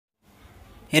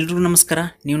ಎಲ್ರಿಗೂ ನಮಸ್ಕಾರ.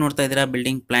 ನೀವು ನೋಡ್ತಾ ಇದ್ದೀರಾ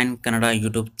building plan Kannada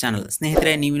YouTube channel.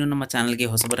 ಸ್ನೇಹಿತರೆ, ನೀವಿನ್ನೂ ನಮ್ಮ ಚಾನಲ್ಗೆ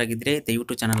ಹೊಸಬರಾಗಿದ್ದರೆ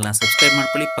ದಯವಿಟ್ಟು ಚಾನಲ್ನ ಸಬ್ಸ್ಕ್ರೈಬ್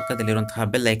ಮಾಡ್ಕೊಳ್ಳಿ, ಪಕ್ಕದಲ್ಲಿರುವಂತಹ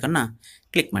ಬೆಲ್ ಐಕನ್ನ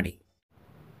ಕ್ಲಿಕ್ ಮಾಡಿ.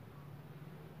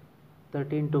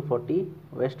 13 to 40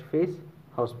 west face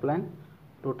house plan,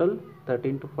 total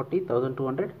 13 to 40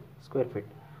 1200 square feet.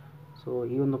 So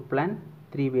ಈ ಒಂದು ಪ್ಲ್ಯಾನ್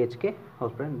 3 BHK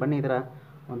ಹೌಸ್ ಪ್ಲ್ಯಾನ್. ಬನ್ನಿ ಇದರ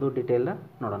ಒಂದು ಡೀಟೇಲ್ನ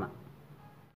ನೋಡೋಣ.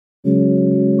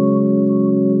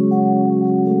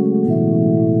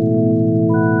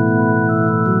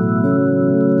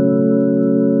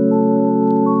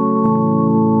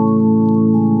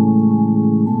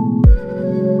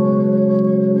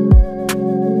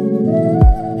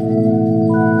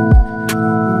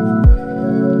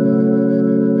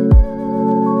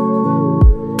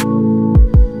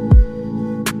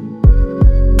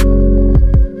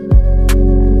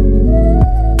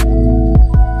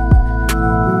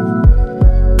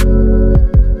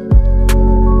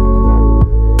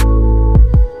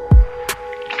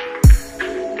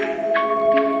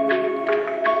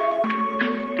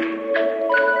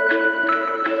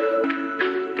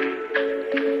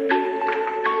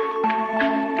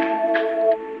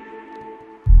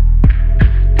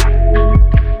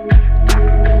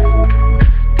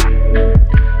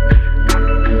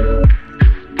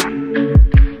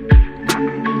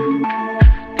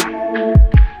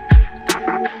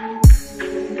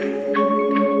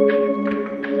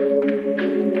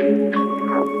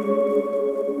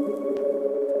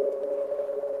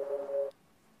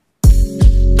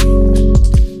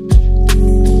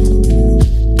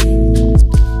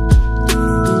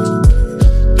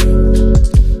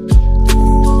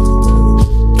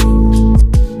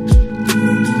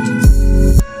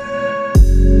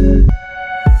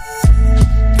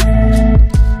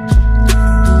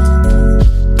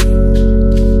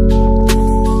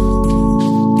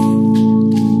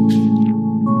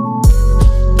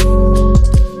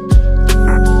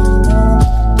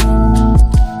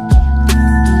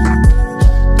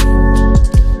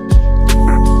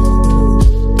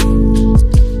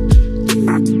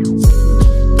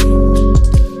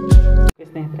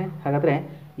 ಸ್ನೇಹಿತರೆ, ಹಾಗಾದರೆ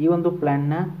ಈ ಒಂದು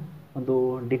ಪ್ಲ್ಯಾನ್ನ ಒಂದು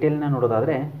ಡೀಟೇಲ್ನ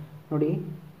ನೋಡೋದಾದರೆ ನೋಡಿ,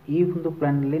 ಈ ಒಂದು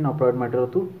ಪ್ಲ್ಯಾನ್ನಲ್ಲಿ ನಾವು ಪ್ರೊವೈಡ್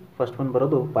ಮಾಡಿರೋದು ಫಸ್ಟ್ ಒನ್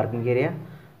ಬರೋದು ಪಾರ್ಕಿಂಗ್ ಏರಿಯಾ,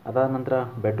 ಅದಾದ ನಂತರ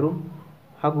ಬೆಡ್ರೂಮ್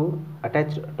ಹಾಗೂ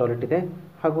ಅಟ್ಯಾಚ್ಡ್ ಟಾಯ್ಲೆಟ್ ಇದೆ,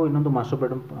 ಹಾಗೂ ಇನ್ನೊಂದು ಮಾಸ್ಟರ್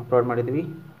ಬೆಡ್ರೂಮ್ ಪ್ರೊವೈಡ್ ಮಾಡಿದ್ದೀವಿ,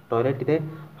 ಟಾಯ್ಲೆಟ್ ಇದೆ,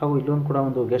 ಹಾಗೂ ಇಲ್ಲೊಂದು ಕೂಡ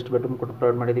ಒಂದು ಗೆಸ್ಟ್ ಬೆಡ್ರೂಮ್ ಕೂಡ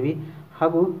ಪ್ರೊವೈಡ್ ಮಾಡಿದ್ದೀವಿ,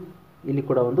 ಹಾಗೂ ಇಲ್ಲಿ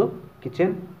ಕೂಡ ಒಂದು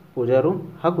ಕಿಚನ್, ಪೂಜಾ ರೂಮ್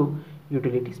ಹಾಗೂ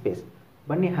ಯುಟಿಲಿಟಿ ಸ್ಪೇಸ್.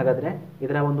 ಬನ್ನಿ ಹಾಗಾದರೆ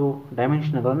ಇದರ ಒಂದು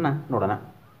ಡೈಮೆನ್ಷನ್ಗಳನ್ನು ನೋಡೋಣ.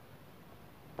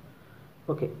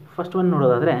 ಓಕೆ, ಫಸ್ಟ್ ಒನ್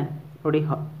ನೋಡೋದಾದರೆ ನೋಡಿ,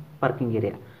 ಪಾರ್ಕಿಂಗ್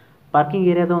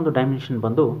ಏರಿಯಾದ ಒಂದು ಡೈಮೆನ್ಷನ್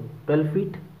ಬಂದು 12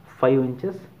 feet 5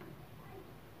 inches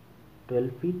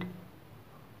 12 feet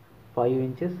 5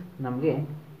 inches ನಮಗೆ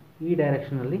ಈ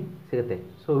ಡೈರೆಕ್ಷನಲ್ಲಿ ಸಿಗುತ್ತೆ.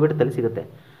 ಸೊ ವಿಡ್ತಲ್ಲಿ ಸಿಗುತ್ತೆ.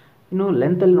 ಇನ್ನು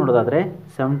ಲೆಂತಲ್ಲಿ ನೋಡೋದಾದರೆ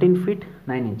 17 feet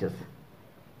 9 inches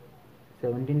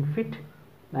 17 feet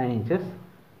 9 inches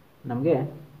ನಮಗೆ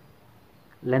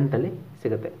ಲೆಂತಲ್ಲಿ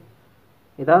ಸಿಗುತ್ತೆ.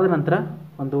 ಇದಾದ ನಂತರ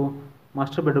ಒಂದು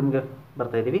ಮಾಸ್ಟರ್ ಬೆಡ್ರೂಮ್ಗೆ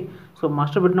ಬರ್ತಾಯಿದ್ದೀವಿ. ಸೊ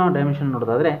ಮಾಸ್ಟರ್ ಬೆಡ್ನ ಡೈಮೆನ್ಷನ್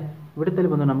ನೋಡೋದಾದರೆ ವಿಡ್ತಲ್ಲಿ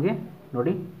ಬಂದು ನಮಗೆ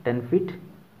ನೋಡಿ 10 feet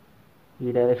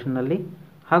ಈ ಡೈರೆಕ್ಷನ್ನಲ್ಲಿ,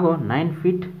 ಹಾಗೂ 9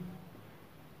 feet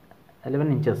 11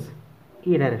 inches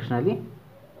ಈ ಡೈರೆಕ್ಷನಲ್ಲಿ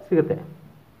ಸಿಗುತ್ತೆ.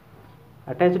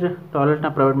 ಅಟ್ಯಾಚ್ಡ್ ಟಾಯ್ಲೆಟ್ನ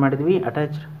ಪ್ರೊವೈಡ್ ಮಾಡಿದ್ವಿ.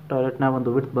 ಅಟ್ಯಾಚ್ಡ್ ಟಾಯ್ಲೆಟ್ನ ಒಂದು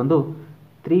ವಿಡ್ತ್ ಬಂದು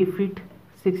 3 feet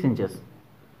 6 inches.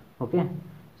 Okay,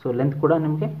 so length ಕೂಡ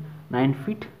ನಿಮಗೆ 9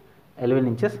 feet 11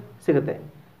 inches ಸಿಗುತ್ತೆ.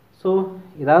 ಸೊ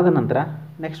ಇದಾದ ನಂತರ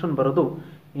ನೆಕ್ಸ್ಟ್ ಒಂದು ಬರೋದು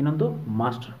ಇನ್ನೊಂದು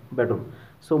ಮಾಸ್ಟರ್ ಬೆಡ್ರೂಮ್.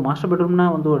 ಸೊ ಮಾಸ್ಟರ್ ಬೆಡ್ರೂಮ್ನ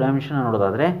ಒಂದು ಡೈಮೆನ್ಷನ್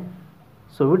ನೋಡೋದಾದರೆ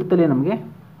ಸೊ ವಿಡ್ತಲ್ಲಿ ನಮಗೆ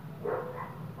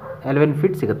 11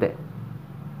 feet ಸಿಗುತ್ತೆ.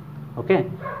 ಓಕೆ,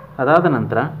 ಅದಾದ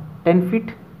ನಂತರ 10 feet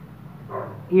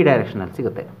ಈ ಡೈರೆಕ್ಷನಲ್ಲಿ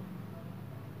ಸಿಗುತ್ತೆ.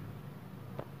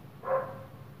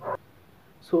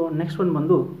 ಸೊ ನೆಕ್ಸ್ಟ್ ಒಂದು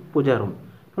ಬಂದು ಪೂಜಾ ರೂಮ್.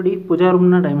 ನೋಡಿ, ಪೂಜಾ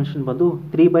ರೂಮ್ನ ಡೈಮೆನ್ಷನ್ ಬಂದು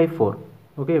 3/4.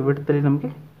 ಓಕೆ, ವಿಡ್ತಲ್ಲಿ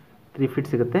ನಮಗೆ 3 feet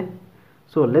ಸಿಗುತ್ತೆ.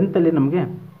 ಸೊ ಲೆಂತಲ್ಲಿ ನಮಗೆ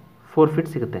 4 feet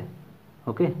ಸಿಗುತ್ತೆ.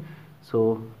 ಓಕೆ, ಸೊ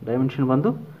ಡೈಮೆನ್ಷನ್ ಬಂದು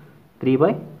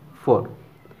 3/4.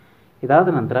 ಇದಾದ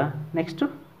ನಂತರ ನೆಕ್ಸ್ಟು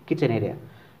ಕಿಚನ್ ಏರಿಯಾ.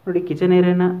 ನೋಡಿ, ಕಿಚನ್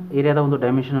ಏರಿಯಾದ ಒಂದು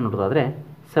ಡೈಮೆನ್ಷನ್ ನೋಡೋದಾದರೆ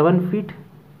 7 feet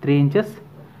 3 inches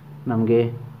ನಮಗೆ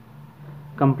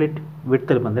ಕಂಪ್ಲೀಟ್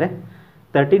ವಿಡ್ತಲ್ಲಿ ಬಂದರೆ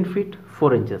 13 feet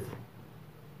 4 inches.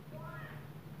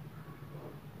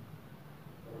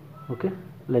 ಓಕೆ,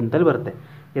 ಲೆಂತಲ್ಲಿ ಬರುತ್ತೆ.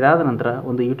 ಇದಾದ ನಂತರ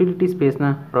ಒಂದು ಯುಟಿಲಿಟಿ ಸ್ಪೇಸ್ನ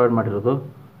ಪ್ರೊವೈಡ್ ಮಾಡಿರೋದು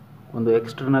ಒಂದು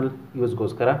ಎಕ್ಸ್ಟರ್ನಲ್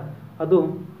ಯೂಸ್ಗೋಸ್ಕರ, ಅದು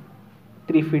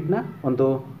 3 feetನ ಒಂದು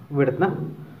ವಿಡ್ತ್ನ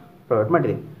ಪ್ರೊವೈಡ್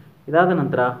ಮಾಡಿದ್ದೀವಿ. ಇದಾದ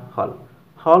ನಂತರ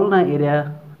ಹಾಲ್ನ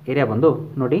ಏರಿಯಾ ಬಂದು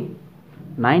ನೋಡಿ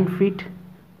 9 feet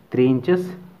 3 inches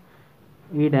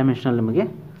ಈ ಡೈಮೆನ್ಷನಲ್ಲಿ ನಮಗೆ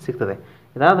ಸಿಗ್ತದೆ.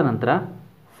 ಇದಾದ ನಂತರ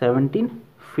 17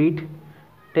 feet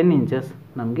 10 inches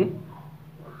ನಮಗೆ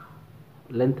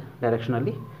ಲೆಂತ್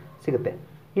ಡೈರೆಕ್ಷನಲ್ಲಿ ಸಿಗುತ್ತೆ.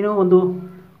 ಇನ್ನು ಒಂದು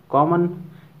ಕಾಮನ್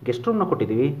ಗೆಸ್ಟ್ ರೂಮ್ನ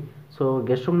ಕೊಟ್ಟಿದ್ದೀವಿ. ಸೊ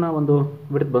ಗೆಸ್ಟ್ ರೂಮ್ನ ಒಂದು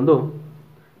ವಿಡ್ತ್ ಬಂದು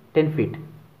 10 ಫೀಟ್,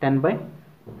 10 by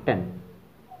 10.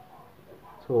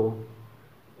 ಸೊ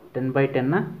 10 by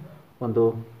 10ನ ಒಂದು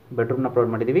ಬೆಡ್ರೂಮ್ನ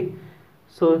ಪ್ರೊವೈಡ್ ಮಾಡಿದ್ದೀವಿ.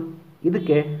 ಸೊ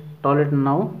ಇದಕ್ಕೆ ಟಾಯ್ಲೆಟ್ನ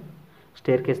ನಾವು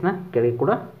ಸ್ಟೇರ್ ಕೇಸ್ನ ಕೆಳಗೆ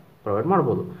ಕೂಡ ಪ್ರೊವೈಡ್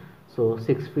ಮಾಡ್ಬೋದು. So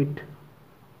 6 feet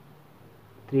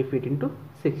 3 feet into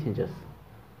 6 inches.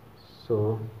 So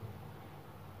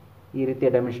ಈ ರೀತಿಯ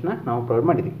ಡೈಮೆನ್ಷನ್ನ ನಾವು ಪ್ರೊವೈಡ್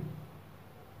ಮಾಡಿದ್ದೀವಿ.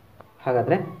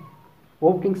 ಹಾಗಾದರೆ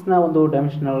ಓಪನಿಂಗ್ಸ್ನ ಒಂದು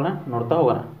ಡೈಮೆನ್ಷನ್ಗಳನ್ನ ನೋಡ್ತಾ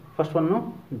ಹೋಗೋಣ. ಫಸ್ಟ್ ಒನ್ನು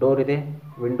ಡೋರ್ ಇದೆ,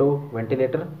 ವಿಂಡೋ,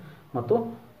 ವೆಂಟಿಲೇಟರ್ ಮತ್ತು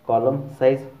ಕಾಲಮ್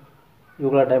ಸೈಜ್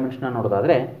ಇವುಗಳ ಡೈಮೆನ್ಷನ್ನ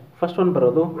ನೋಡೋದಾದರೆ ಫಸ್ಟ್ ಒನ್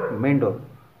ಬರೋದು ಮೇನ್ ಡೋರ್.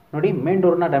 ನೋಡಿ, ಮೇನ್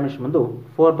ಡೋರ್ನ ಡೈಮೆನ್ಷನ್ ಬಂದು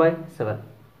 4/7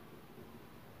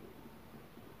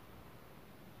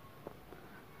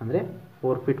 ಅಂದರೆ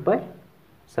 4 feet by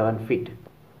 7 feet.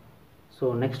 So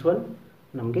next one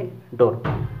ನಮಗೆ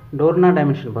ಡೋರ್ನ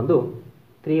ಡೈಮೆನ್ಷನ್ ಬಂದು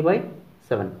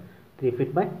 3/7, 3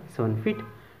 feet by 7 feet.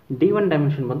 D1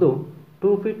 dimension ಬಂದು 2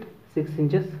 feet 6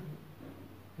 inches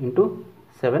into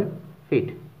 7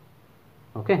 feet.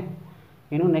 Okay,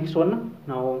 ಇನ್ನು ನೆಕ್ಸ್ಟ್ ಒನ್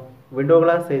ನಾವು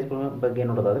ವಿಂಡೋಗಳ ಸೈಜ್ ಬಗ್ಗೆ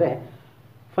ನೋಡೋದಾದರೆ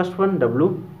ಫಸ್ಟ್ ಒನ್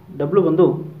ಡಬ್ಲ್ಯೂ ಬಂದು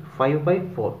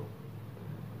 5/4.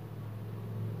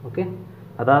 ಓಕೆ,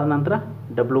 ಅದಾದ ನಂತರ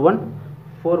W1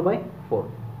 4/4.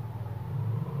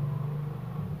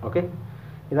 ಓಕೆ,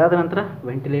 ಇದಾದ ನಂತರ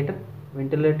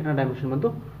ವೆಂಟಿಲೇಟರ್ನ ಡೈಮೆನ್ಷನ್ ಬಂದು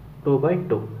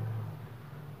 2/2.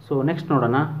 ಸೊ ನೆಕ್ಸ್ಟ್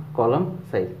ನೋಡೋಣ ಕಾಲಮ್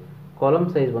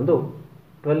ಸೈಜ್ ಬಂದು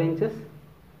 12 inches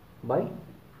by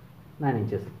 9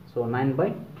 inches. So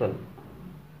 9/12.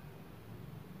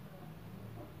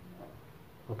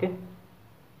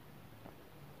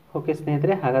 Okay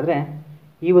ಸ್ನೇಹಿತರೆ, ಹಾಗಾದರೆ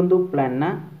ಈ ಒಂದು ಪ್ಲ್ಯಾನ್ನ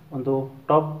ಒಂದು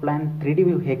ಟಾಪ್ ಪ್ಲ್ಯಾನ್ 3D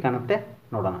ವ್ಯೂ ಹೇಗೆ ಕಾಣುತ್ತೆ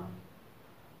ನೋಡೋಣ.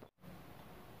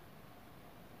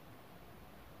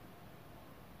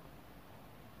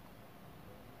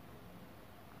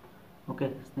 ಓಕೆ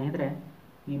ಸ್ನೇಹಿತರೆ,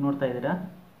 ನೀವು ನೋಡ್ತಾ ಇದ್ದೀರಾ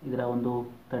ಇದರ ಒಂದು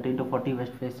 13-40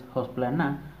 ವೆಸ್ಟ್ ಫೇಸ್ ಹೌಸ್ ಪ್ಲ್ಯಾನ್ನ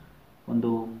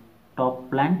ಒಂದು ಟಾಪ್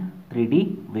ಪ್ಲ್ಯಾನ್ 3D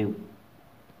ವ್ಯೂ.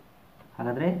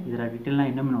 ಹಾಗಾದರೆ ಇದರ ಡೀಟೇಲ್ನ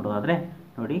ಇನ್ನೊಮ್ಮೆ ನೋಡೋದಾದರೆ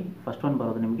ನೋಡಿ, ಫಸ್ಟ್ ಒನ್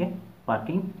ಬರೋದು ನಿಮಗೆ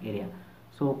parking area.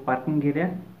 So parking area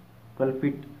 12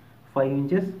 feet 5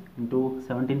 inches into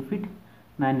 17 feet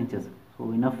 9 inches. So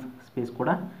enough space ಕೂಡ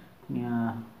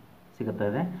ಸಿಗುತ್ತಾ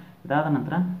ಇದೆ. ಇದಾದ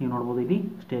ನಂತರ ನೀವು ನೋಡ್ಬೋದು ಇಲ್ಲಿ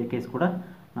ಸ್ಟೇರ್ ಕೇಸ್ ಕೂಡ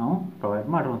ನಾವು ಪ್ರೊವೈಡ್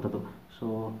ಮಾಡಿರುವಂಥದ್ದು. ಸೊ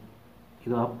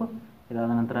ಇದು ಅಪ್,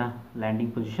 ಇದಾದ ನಂತರ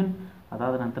ಲ್ಯಾಂಡಿಂಗ್ ಪೊಸಿಷನ್,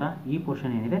 ಅದಾದ ನಂತರ ಈ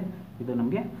ಪೋರ್ಷನ್ ಏನಿದೆ ಇದು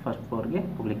ನಮಗೆ ಫಸ್ಟ್ ಫ್ಲೋರ್ಗೆ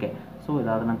ಹೋಗಲಿಕ್ಕೆ. ಸೊ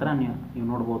ಇದಾದ ನಂತರ ನೀವು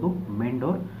ನೋಡ್ಬೋದು ಮೇನ್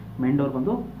ಡೋರ್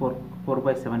ಬಂದು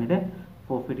 4/7 ಇದೆ,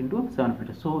 4 ಫೀಟ್ ಇಂಟು 7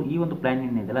 ಫೀಟ್. ಸೊ ಈ ಒಂದು ಪ್ಲ್ಯಾನ್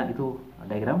ಏನಿದೆಯಲ್ಲ ಇದು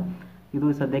ಡೈಗ್ರಾಮ್, ಇದು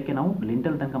ಸದ್ಯಕ್ಕೆ ನಾವು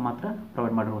ಲಿಂಟಲ್ ತನಕ ಮಾತ್ರ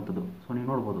ಪ್ರೊವೈಡ್ ಮಾಡಿರುವಂಥದ್ದು. ಸೊ ನೀವು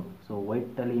ನೋಡ್ಬೋದು, ಸೊ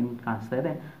ವೈಟಲ್ಲಿ ಏನು ಕಾಣಿಸ್ತಾ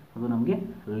ಇದೆ ಅದು ನಮಗೆ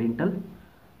ಲಿಂಟಲ್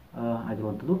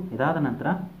ಆಗಿರುವಂಥದ್ದು. ಇದಾದ ನಂತರ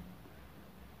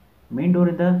ಮೇನ್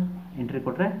ಡೋರಿಂದ ಎಂಟ್ರಿ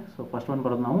ಕೊಟ್ಟರೆ ಸೊ ಫಸ್ಟ್ ಒನ್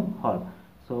ಬರೋದು ನಾವು ಹಾಲ್.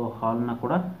 ಸೊ ಹಾಲ್ನ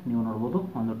ಕೂಡ ನೀವು ನೋಡ್ಬೋದು,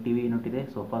 ಒಂದು TV ಯೂನಿಟ್ ಇದೆ,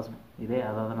 ಸೋಫಾಸ್ ಇದೆ,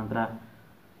 ಅದಾದ ನಂತರ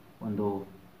ಒಂದು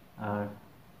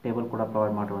ಟೇಬಲ್ ಕೂಡ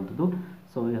ಪ್ರೊವೈಡ್ ಮಾಡಿರುವಂಥದ್ದು.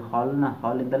 ಸೊ ಈ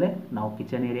ಹಾಲಿಂದಲೇ ನಾವು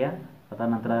ಕಿಚನ್ ಏರಿಯಾ, ಅದಾದ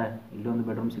ನಂತರ ಇಲ್ಲಿ ಒಂದು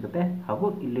ಬೆಡ್ರೂಮ್ ಸಿಗುತ್ತೆ, ಹಾಗೂ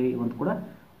ಇಲ್ಲಿ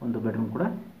ಒಂದು ಬೆಡ್ರೂಮ್ ಕೂಡ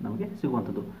ನಮಗೆ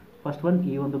ಸಿಗುವಂಥದ್ದು. ಫಸ್ಟ್ ಒನ್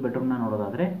ಈ ಒಂದು ಬೆಡ್ರೂಮ್ನ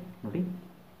ನೋಡೋದಾದರೆ ನೋಡಿ,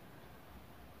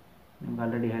 ನಿಮ್ಗೆ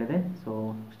ಆಲ್ರೆಡಿ ಹೇಳಿದೆ. ಸೊ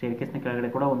ಸ್ಟೇರ್ ಕೇಸ್ನ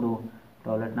ಕೆಳಗಡೆ ಕೂಡ ಒಂದು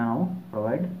ಟಾಯ್ಲೆಟ್ನ ನಾವು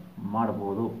ಪ್ರೊವೈಡ್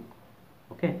ಮಾಡ್ಬೋದು.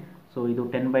 ಓಕೆ, ಸೊ ಇದು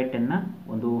 10/10ನ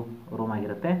ಒಂದು ರೂಮ್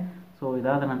ಆಗಿರುತ್ತೆ. ಸೊ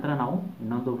ಇದಾದ ನಂತರ ನಾವು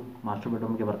ಇನ್ನೊಂದು ಮಾಸ್ಟರ್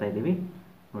ಬೆಡ್ರೂಮ್ಗೆ ಬರ್ತಾ ಇದ್ದೀವಿ.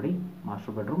 ನೋಡಿ,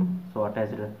 master bedroom, so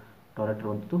attached toilet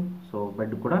ಇರುವಂಥದ್ದು. ಸೊ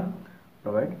ಬೆಡ್ ಕೂಡ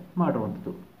ಪ್ರೊವೈಡ್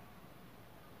ಮಾಡಿರುವಂಥದ್ದು.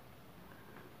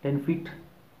 10 ಫೀಟ್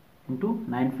ಇಂಟು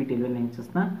 9 ಫೀಟ್ 11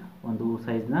 ಇಂಚಸ್ನ ಒಂದು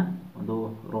ಸೈಜ್ನ ಒಂದು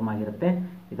ರೂಮ್ ಆಗಿರುತ್ತೆ.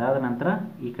 ಇದಾದ ನಂತರ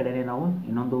ಈ ಕಡೆಯೇ ನಾವು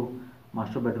ಇನ್ನೊಂದು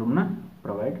ಮಾಸ್ಟರ್ ಬೆಡ್ರೂಮ್ನ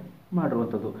ಪ್ರೊವೈಡ್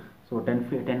ಮಾಡಿರುವಂಥದ್ದು. ಸೊ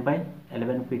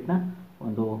 10/11 ಫೀಟ್ನ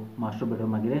ಒಂದು ಮಾಸ್ಟರ್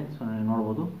ಬೆಡ್ರೂಮ್ ಆಗಿದೆ. ಸೊ ನೀವು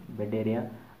ನೋಡ್ಬೋದು ಬೆಡ್ ಏರಿಯಾ,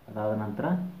 ಅದಾದ ನಂತರ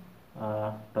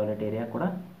ಟಾಯ್ಲೆಟ್ ಏರಿಯಾ ಕೂಡ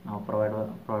ನಾವು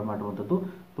ಪ್ರೊವೈಡ್ ಮಾಡಿರುವಂಥದ್ದು.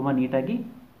 ತುಂಬ ನೀಟಾಗಿ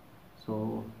ಸೊ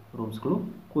ರೂಮ್ಸ್ಗಳು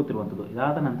ಕೂತಿರುವಂಥದ್ದು.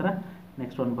 ಇದಾದ ನಂತರ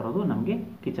ನೆಕ್ಸ್ಟ್ ಒಂದು ಬರೋದು ನಮಗೆ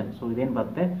ಕಿಚನ್. ಸೊ ಇದೇನು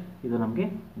ಬರುತ್ತೆ, ಇದು ನಮಗೆ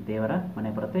ದೇವರ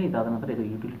ಮನೆ ಬರುತ್ತೆ. ಇದಾದ ನಂತರ ಇದು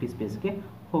ಯುಟಿಲಿಟಿ ಸ್ಪೇಸ್ಗೆ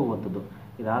ಹೋಗುವಂಥದ್ದು.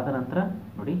 ಇದಾದ ನಂತರ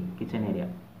ನೋಡಿ ಕಿಚನ್ ಏರಿಯಾ.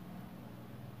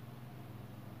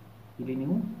 ಇಲ್ಲಿ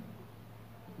ನೀವು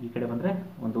ಈ ಕಡೆ ಬಂದರೆ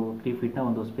ಒಂದು 3 ಫೀಟ್ನ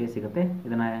ಒಂದು ಸ್ಪೇಸ್ ಸಿಗುತ್ತೆ.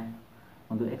 ಇದನ್ನು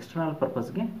ಒಂದು ಎಕ್ಸ್ಟರ್ನಲ್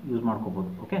ಪರ್ಪಸ್ಗೆ ಯೂಸ್ ಮಾಡ್ಕೋಬೋದು.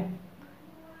 ಓಕೆ,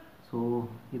 ಸೊ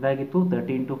ಇದಾಗಿತ್ತು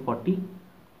 13-40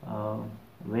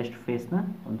 ವೆಸ್ಟ್ ಫೇಸ್ನ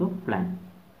ಒಂದು ಪ್ಲ್ಯಾನ್.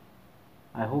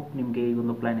 ಐ ಹೋಪ್ ನಿಮಗೆ ಈ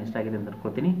ಒಂದು ಪ್ಲ್ಯಾನ್ ಇಷ್ಟ ಆಗಿದೆ ಅಂತ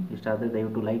ಅನ್ಕೊಳ್ತೀನಿ. ಇಷ್ಟ ಆದರೆ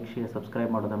ದಯವಿಟ್ಟು ಲೈಕ್, ಶೇರ್,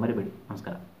 ಸಬ್ಸ್ಕ್ರೈಬ್ ಮಾಡೋದನ್ನು ಮರಿಬೇಡಿ.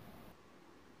 ನಮಸ್ಕಾರ.